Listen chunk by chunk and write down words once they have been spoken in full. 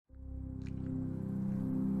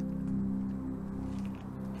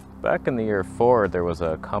Back in the year 4, there was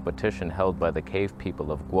a competition held by the cave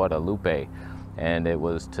people of Guadalupe, and it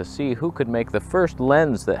was to see who could make the first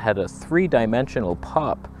lens that had a 3-dimensional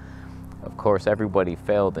pop. Of course, everybody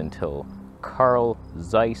failed until Carl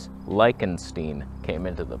Zeiss Lichtenstein came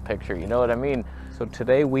into the picture, you know what I mean? So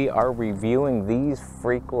today we are reviewing these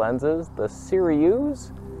freak lenses, the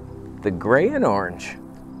Sirius, the gray and orange.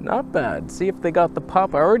 Not bad. See if they got the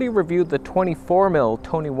pop. I already reviewed the 24mm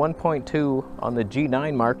Tony 1.2 on the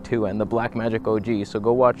G9 Mark II and the Blackmagic OG, so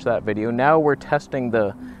go watch that video. Now we're testing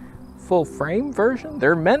the full frame version.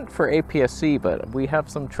 They're meant for APS-C, but we have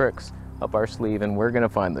some tricks up our sleeve and we're gonna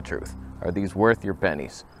find the truth. Are these worth your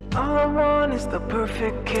pennies? All I want is the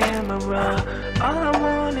perfect camera. All I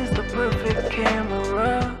want is the perfect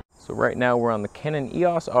camera. So right now we're on the Canon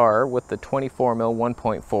EOS R with the 24mm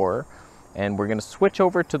 1.4, and we're gonna switch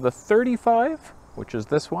over to the 35, which is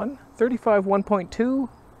this one, 35 1.2,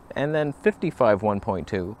 and then 55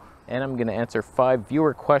 1.2. And I'm gonna answer 5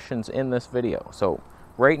 viewer questions in this video. So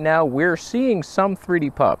right now we're seeing some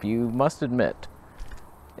 3D pop, you must admit.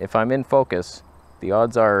 If I'm in focus, the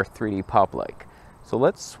odds are 3D pop-like. So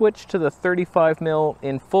let's switch to the 35mm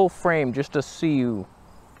in full frame just to see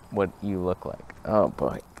what you look like. Oh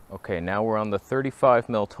boy. Okay, now we're on the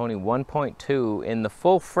 35mm Tony 1.2 in the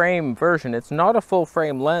full frame version. It's not a full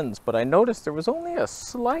frame lens, but I noticed there was only a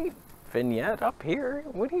slight vignette up here.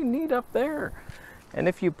 What do you need up there? And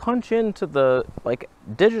if you punch into the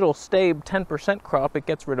digital stabe 10% crop, it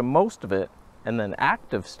gets rid of most of it, and then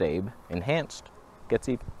active stabe, enhanced, gets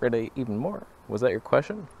rid of even more. Was that your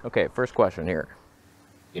question? Okay, first question here.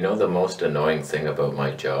 You know, the most annoying thing about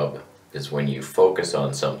my job is when you focus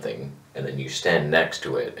on something and then you stand next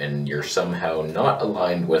to it and you're somehow not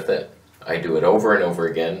aligned with it. I do it over and over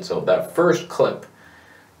again, so that first clip,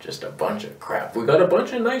 just a bunch of crap. We got a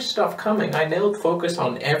bunch of nice stuff coming. I nailed focus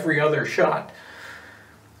on every other shot.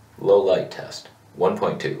 Low light test,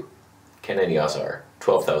 1.2, Canon EOS R,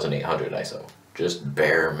 12,800 ISO. Just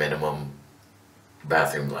bare minimum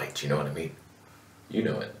bathroom lights, you know what I mean? You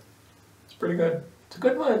know it. It's pretty good. It's a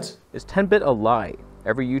good lens. Is 10-bit a lie?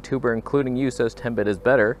 Every YouTuber, including you, says 10-bit is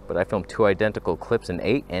better, but I filmed 2 identical clips in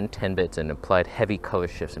 8 and 10 bits and applied heavy color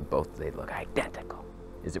shifts in both. They look identical.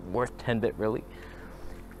 Is it worth 10-bit really?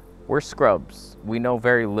 We're scrubs. We know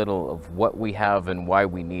very little of what we have and why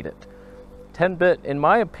we need it. 10-bit, in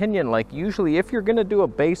my opinion, usually if you're gonna do a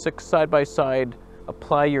basic side-by-side,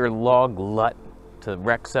 apply your log LUT to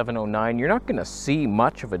Rec 709, you're not gonna see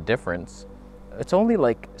much of a difference. It's only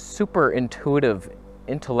super intuitive,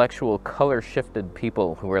 intellectual, color shifted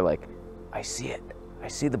people who are I see it. I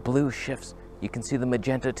see the blue shifts. You can see the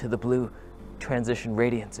magenta to the blue. Transition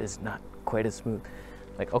radiance is not quite as smooth.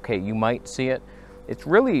 Okay, you might see it. It's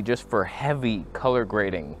really just for heavy color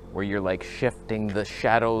grading where you're shifting the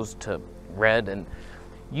shadows to red, and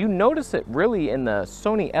you notice it really in the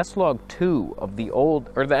Sony S-Log2 of the old,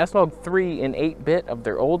 or the S-Log3 in 8-bit of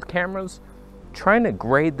their old cameras. Trying to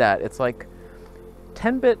grade that, it's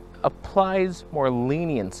 10-bit applies more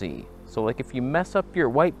leniency. So if you mess up your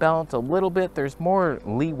white balance a little bit, there's more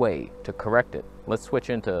leeway to correct it. Let's switch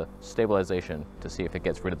into stabilization to see if it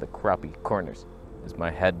gets rid of the crappy corners. Is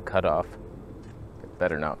my head cut off? It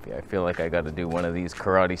better not be. I feel like I got to do one of these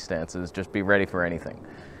karate stances. Just be ready for anything.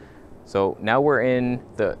 So now we're in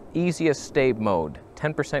the easiest stabe mode,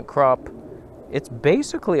 10% crop. It's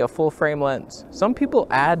basically a full frame lens. Some people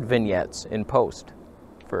add vignettes in post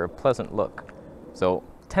for a pleasant look. So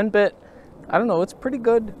 10-bit, I don't know, it's pretty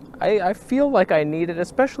good. I feel like I need it,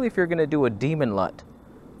 especially if you're gonna do a demon LUT.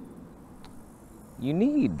 You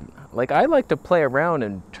need, I like to play around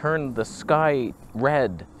and turn the sky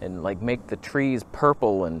red and make the trees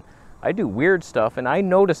purple, and I do weird stuff, and I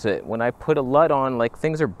notice it when I put a LUT on,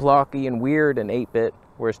 things are blocky and weird in 8-bit,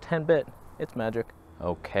 whereas 10-bit, it's magic.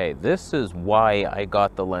 Okay, this is why I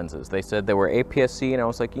got the lenses. They said they were APS-C, and I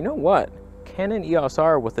was like, you know what? Canon EOS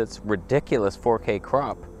R with its ridiculous 4K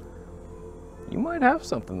crop, you might have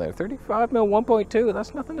something there. 35mm 1.2,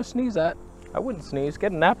 that's nothing to sneeze at. I wouldn't sneeze.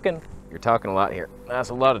 Get a napkin. You're talking a lot here. That's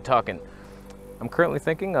a lot of talking. I'm currently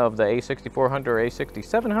thinking of the A6400 or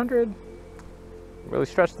A6700. Really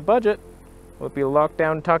stretch the budget. Will it be a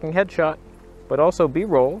lockdown talking headshot, but also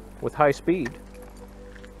B-roll with high speed.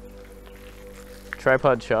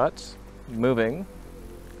 Tripod shots, moving.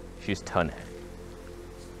 She's Tunne.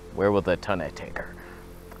 Where will the Tunne take her?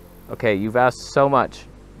 Okay, you've asked so much.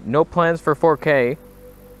 No plans for 4K.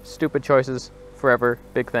 Stupid choices forever.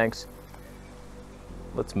 Big thanks.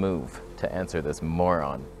 Let's move to answer this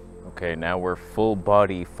moron. Okay, now we're full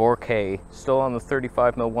body 4K, still on the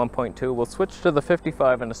 35mm 1.2. We'll switch to the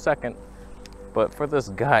 55 in a second. But for this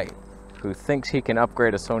guy who thinks he can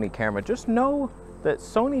upgrade a Sony camera, just know that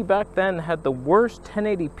Sony back then had the worst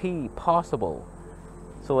 1080p possible.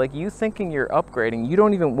 So like you thinking you're upgrading, you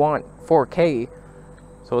don't even want 4K.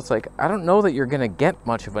 So it's like, I don't know that you're gonna get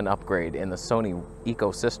much of an upgrade in the Sony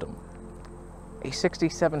ecosystem.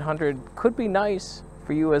 A6700 could be nice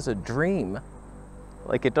for you as a dream.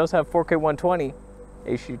 Like it does have 4K 120,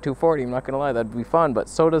 HD 240, I'm not gonna lie, that'd be fun, but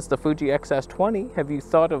so does the Fuji XS20. Have you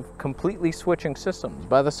thought of completely switching systems?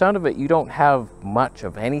 By the sound of it, you don't have much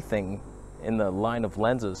of anything in the line of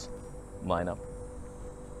lenses lineup.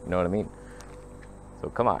 You know what I mean? So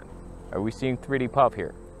come on, are we seeing 3D pop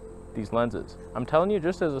here? These lenses. I'm telling you,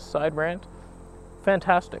 just as a side rant,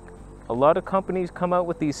 fantastic. A lot of companies come out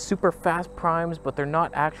with these super fast primes, but they're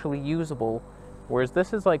not actually usable. Whereas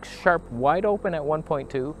this is like sharp, wide open at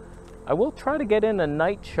 1.2. I will try to get in a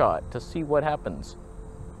night shot to see what happens.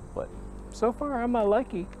 But so far, I'm a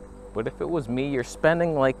likey. But if it was me, you're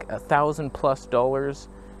spending like $1,000+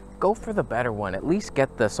 go for the better one. At least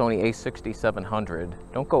get the Sony a6700.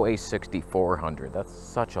 Don't go a6400. That's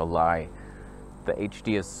such a lie. The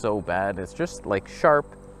HD is so bad. It's just like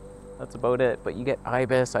sharp. That's about it. But you get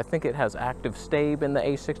IBIS. I think it has active stab in the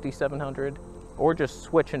a6700. Or just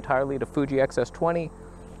switch entirely to Fuji XS20.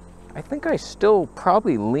 I think I still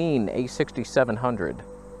probably lean a6700.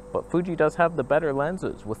 But Fuji does have the better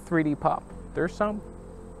lenses with 3D pop. There's some.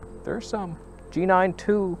 G9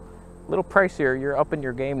 II, a little pricier. You're up in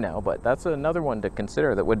your game now. But that's another one to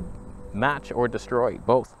consider that would match or destroy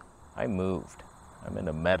both. I moved. I'm in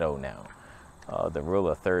a meadow now. The rule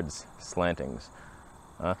of thirds slantings.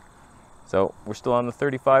 So we're still on the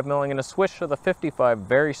 35mm. I'm going to switch to the 55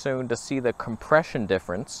 very soon to see the compression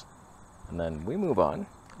difference. And then we move on.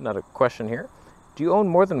 Another question here. Do you own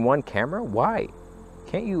more than one camera? Why?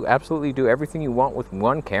 Can't you absolutely do everything you want with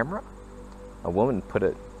one camera? A woman put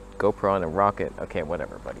a GoPro on a rocket. Okay,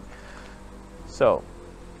 whatever, buddy. So,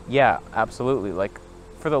 yeah, absolutely. Like,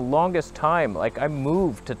 for the longest time, like I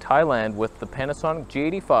moved to Thailand with the Panasonic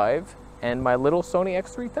G85 and my little Sony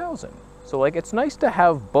X3000. So like it's nice to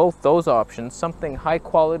have both those options, something high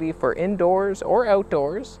quality for indoors or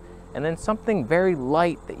outdoors, and then something very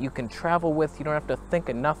light that you can travel with. You don't have to think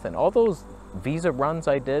of nothing. All those visa runs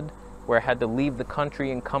I did where I had to leave the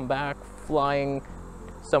country and come back flying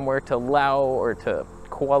somewhere to Laos or to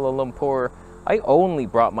Kuala Lumpur, I only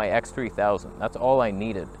brought my X3000. That's all I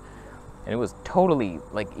needed. And it was totally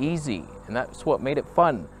like easy, and that's what made it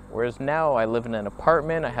fun. Whereas now I live in an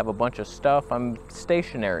apartment, I have a bunch of stuff, I'm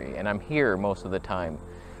stationary and I'm here most of the time.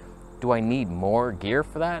 Do I need more gear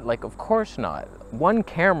for that? Like, of course not. One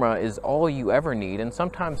camera is all you ever need, and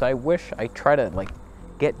sometimes I wish I try to like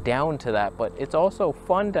get down to that, but it's also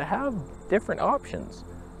fun to have different options.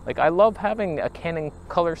 Like I love having a Canon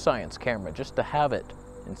color science camera just to have it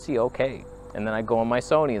and see okay. And then I go on my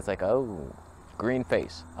Sony, it's like, oh, green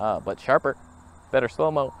face, but sharper, better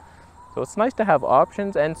slow-mo. So it's nice to have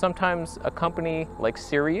options, and sometimes a company like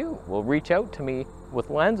Sirui will reach out to me with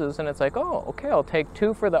lenses, and it's like, oh, okay, I'll take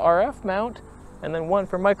 2 for the RF mount, and then 1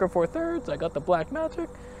 for micro four thirds. I got the Black Magic.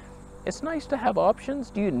 It's nice to have options.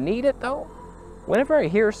 Do you need it though? Whenever I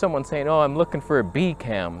hear someone saying, oh, I'm looking for a B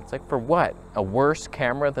cam, it's like, for what? A worse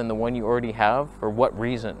camera than the one you already have? For what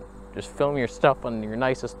reason? Just film your stuff on your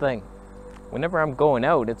nicest thing. Whenever I'm going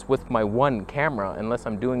out, it's with my one camera, unless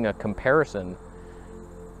I'm doing a comparison.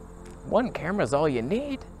 One camera is all you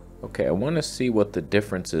need. Okay, I want to see what the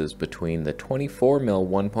difference is between the 24mm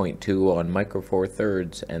 1.2 on micro four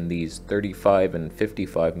thirds and these 35 and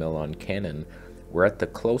 55mm on Canon. We're at the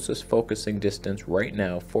closest focusing distance right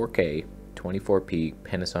now, 4K, 24p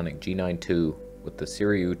Panasonic G9 II with the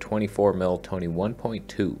Sirui 24mm Tony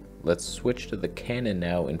 1.2. Let's switch to the Canon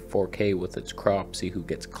now in 4K with its crop, see who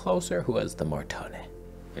gets closer, who has the Martone.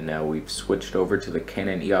 And now we've switched over to the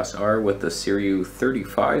Canon EOS R with the Sirui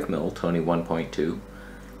 35mm Tony 1.2.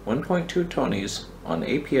 1.2 Tonys on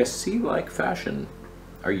APS-C like fashion.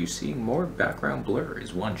 Are you seeing more background blur?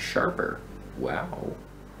 Is one sharper? Wow.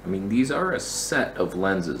 I mean, these are a set of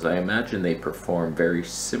lenses. I imagine they perform very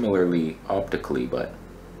similarly optically, but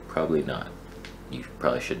probably not. You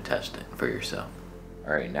probably should test it for yourself.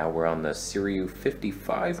 Alright, now we're on the Sirui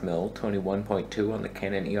 55mm Tony 1.2 on the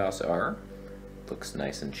Canon EOS R. Looks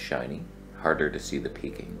nice and shiny. Harder to see the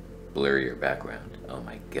peaking. Blurrier background. Oh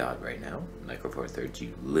my god, right now. Micro four thirds,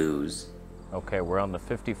 you lose. Okay, we're on the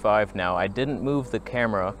 55 now. I didn't move the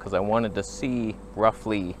camera because I wanted to see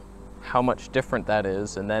roughly how much different that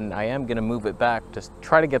is, and then I am gonna move it back to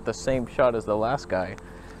try to get the same shot as the last guy.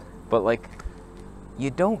 But like, you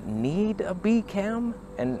don't need a B cam,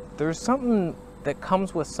 and there's something that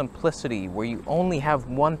comes with simplicity where you only have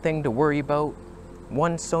one thing to worry about.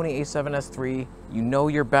 One Sony a7S III, You know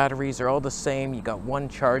your batteries are all the same, you got one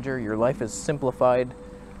charger, your life is simplified,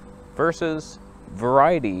 versus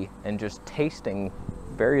variety and just tasting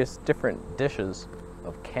various different dishes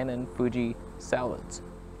of Canon Fuji salads.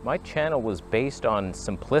 My channel was based on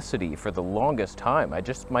simplicity for the longest time. my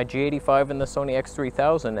G85 and the Sony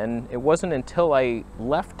X3000, and it wasn't until I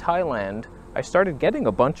left Thailand I started getting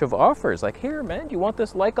a bunch of offers like, here man, you want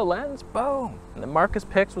this Leica lens? Boom. And then Marcus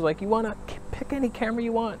Picks was like, you want to pick any camera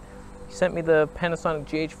you want. He sent me the Panasonic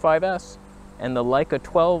GH5S and the Leica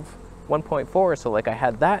 12 1.4, so like I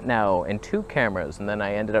had that now and 2 cameras, and then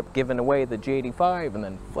I ended up giving away the G85, and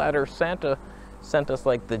then Flat Earth Santa sent us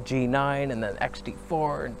like the G9 and then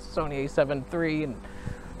XT4 and Sony A7 III, and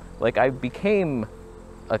like I became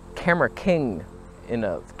a camera king in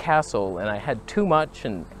a castle, and I had too much,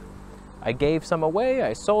 and I gave some away,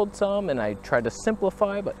 I sold some, and I tried to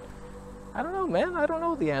simplify, but I don't know, man, I don't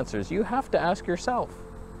know the answers. You have to ask yourself.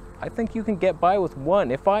 I think you can get by with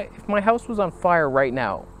one. If my house was on fire right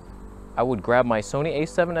now, I would grab my Sony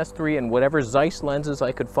A7S III and whatever Zeiss lenses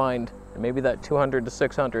I could find, and maybe that 200 to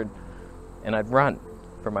 600, and I'd run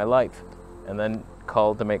for my life, and then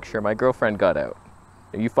call to make sure my girlfriend got out.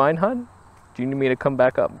 Are you fine, hun? Do you need me to come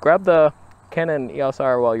back up? Grab the Canon EOS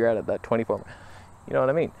R while you're at it, that 24. You know what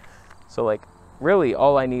I mean? So like, really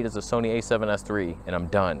all I need is a Sony A7S III and I'm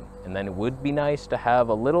done. And then it would be nice to have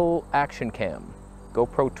a little action cam.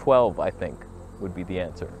 GoPro 12, I think, would be the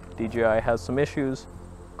answer. DJI has some issues.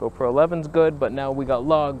 GoPro 11's good, but now we got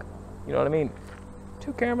log. You know what I mean?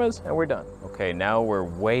 2 cameras and we're done. Okay, now we're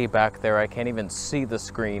way back there. I can't even see the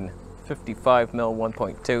screen. 55mm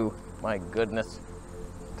 1.2, my goodness.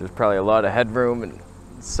 There's probably a lot of headroom and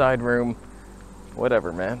side room.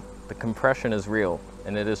 Whatever, man. The compression is real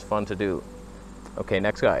and it is fun to do. Okay,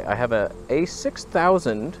 next guy. I have a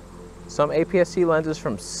A6000, some APS-C lenses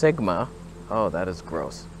from Sigma. Oh, that is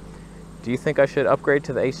gross. Do you think I should upgrade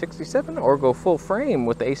to the A67 or go full frame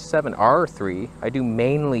with the A7R III? I do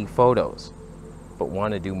mainly photos, but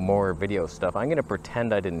want to do more video stuff. I'm going to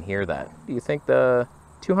pretend I didn't hear that. Do you think the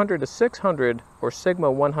 200 to 600 or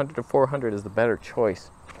Sigma 100 to 400 is the better choice?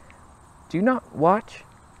 Do you not watch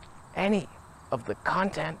any of the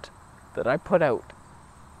content that I put out?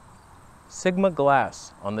 Sigma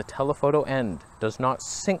glass on the telephoto end does not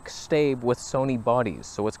sync stable with Sony bodies,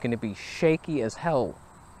 so it's going to be shaky as hell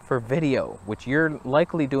for video, which you're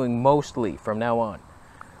likely doing mostly from now on.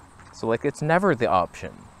 So like, it's never the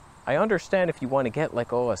option. I understand if you want to get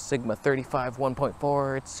like, oh, a Sigma 35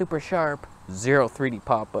 1.4, it's super sharp, 0 3D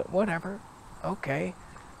pop, but whatever, okay.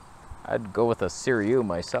 I'd go with a Sirui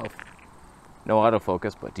myself. No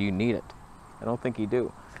autofocus, but do you need it? I don't think you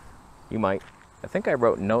do. You might. I think I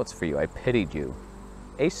wrote notes for you. I pitied you.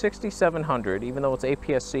 A6700, even though it's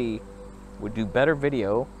APS-C, would do better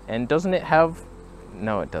video. And doesn't it have...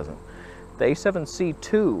 No, it doesn't. The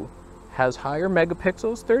A7C II has higher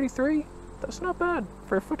megapixels, 33. That's not bad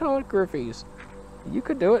for photographies. You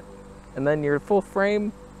could do it. And then your full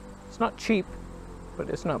frame, it's not cheap, but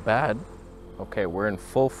it's not bad. Okay, we're in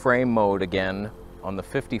full frame mode again on the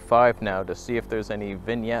 55 now to see if there's any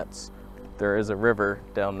vignettes. There is a river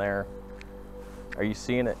down there. Are you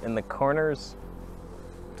seeing it in the corners?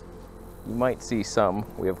 You might see some.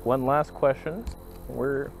 We have one last question.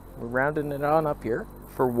 We're rounding it on up here.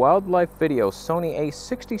 For wildlife video, Sony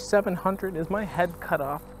A6700, is my head cut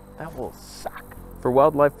off? That will suck. For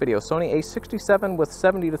wildlife video, Sony A67 with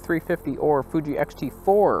 70 to 350 or Fuji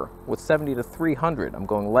X-T4 with 70 to 300. I'm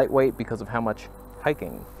going lightweight because of how much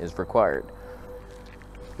hiking is required.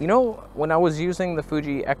 You know, when I was using the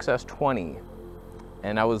Fuji XS20,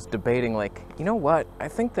 and I was debating like, you know what, I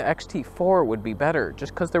think the X-T4 would be better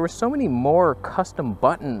just because there were so many more custom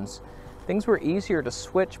buttons. Things were easier to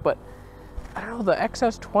switch, but I don't know, the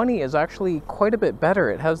XS20 is actually quite a bit better.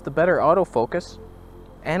 It has the better autofocus,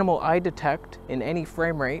 animal eye detect in any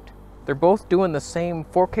frame rate. They're both doing the same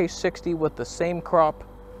 4K 60 with the same crop,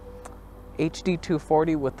 HD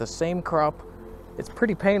 240 with the same crop. It's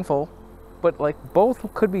pretty painful, but like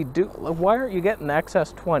both could be like, why aren't you getting the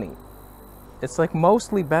XS20? It's like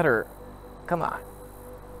mostly better. Come on.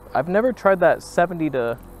 I've never tried that 70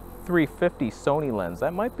 to 350 Sony lens.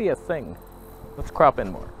 That might be a thing. Let's crop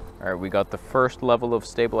in more. All right, we got the first level of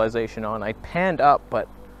stabilization on. I panned up, but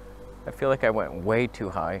I feel like I went way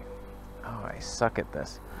too high. Oh, I suck at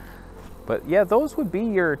this. But yeah, those would be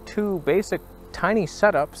your 2 basic tiny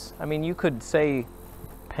setups. I mean, you could say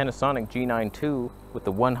Panasonic G9 II with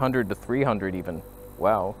the 100 to 300 even.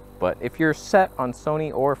 Wow. But if you're set on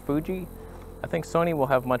Sony or Fuji, I think Sony will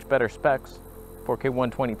have much better specs, 4K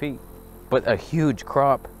 120p, but a huge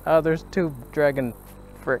crop. Oh, there's 2 dragon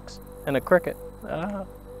fricks and a cricket.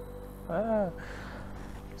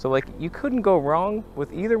 So like, you couldn't go wrong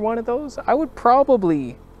with either one of those. I would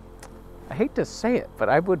probably, I hate to say it, but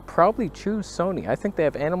I would probably choose Sony. I think they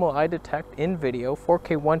have animal eye detect in video,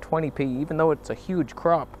 4K 120p, even though it's a huge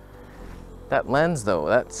crop. That lens though,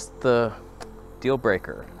 that's the deal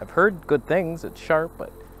breaker. I've heard good things, it's sharp,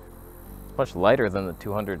 but it's much lighter than the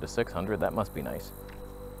 200 to 600, that must be nice.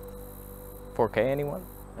 4K anyone?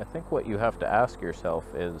 I think what you have to ask yourself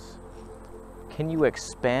is, can you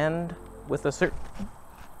expand with a certain...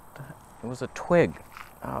 It was a twig.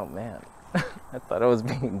 Oh man, I thought I was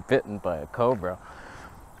being bitten by a cobra.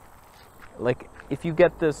 Like, if you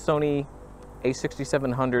get this Sony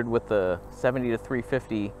a6700 with the 70 to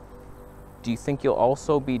 350, do you think you'll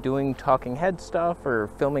also be doing talking head stuff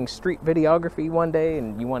or filming street videography one day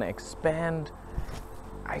and you want to expand?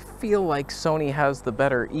 I feel like Sony has the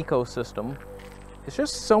better ecosystem. It's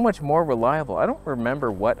just so much more reliable. I don't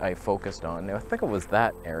remember what I focused on. I think it was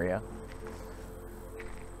that area.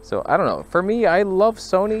 So I don't know. For me, I love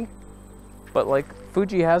Sony, but like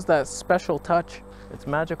Fuji has that special touch. It's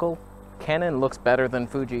magical. Canon looks better than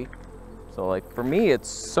Fuji. So like for me, it's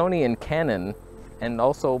Sony and Canon, and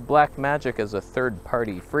also Blackmagic as a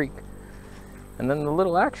third-party freak. And then the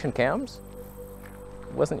little action cams.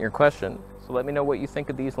 Wasn't your question. So let me know what you think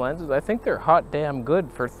of these lenses. I think they're hot damn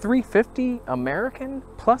good for $350 American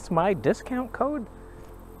plus my discount code.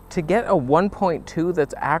 To get a 1.2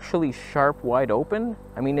 that's actually sharp wide open,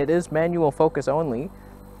 I mean, it is manual focus only,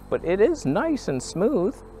 but it is nice and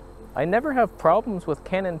smooth. I never have problems with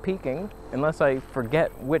Canon peaking unless I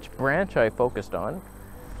forget which branch I focused on.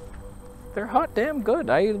 They're hot damn good.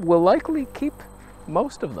 I will likely keep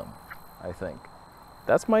most of them, I think.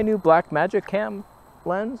 That's my new Blackmagic cam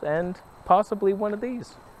lens and possibly one of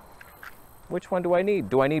these. Which one do I need?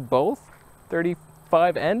 Do I need both?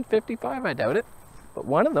 35 and 55? I doubt it. But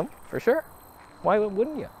one of them, for sure. Why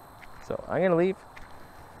wouldn't you? So I'm going to leave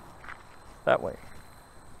that way.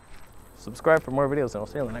 Subscribe for more videos, and I'll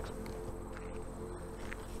see you in the next one.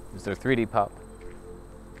 Is there 3D pop?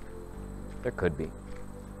 There could be.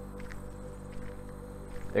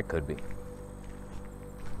 There could be.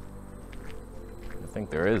 I think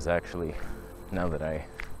there is, actually, now that I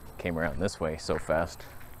came around this way so fast.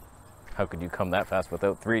 How could you come that fast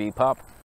without 3D pop?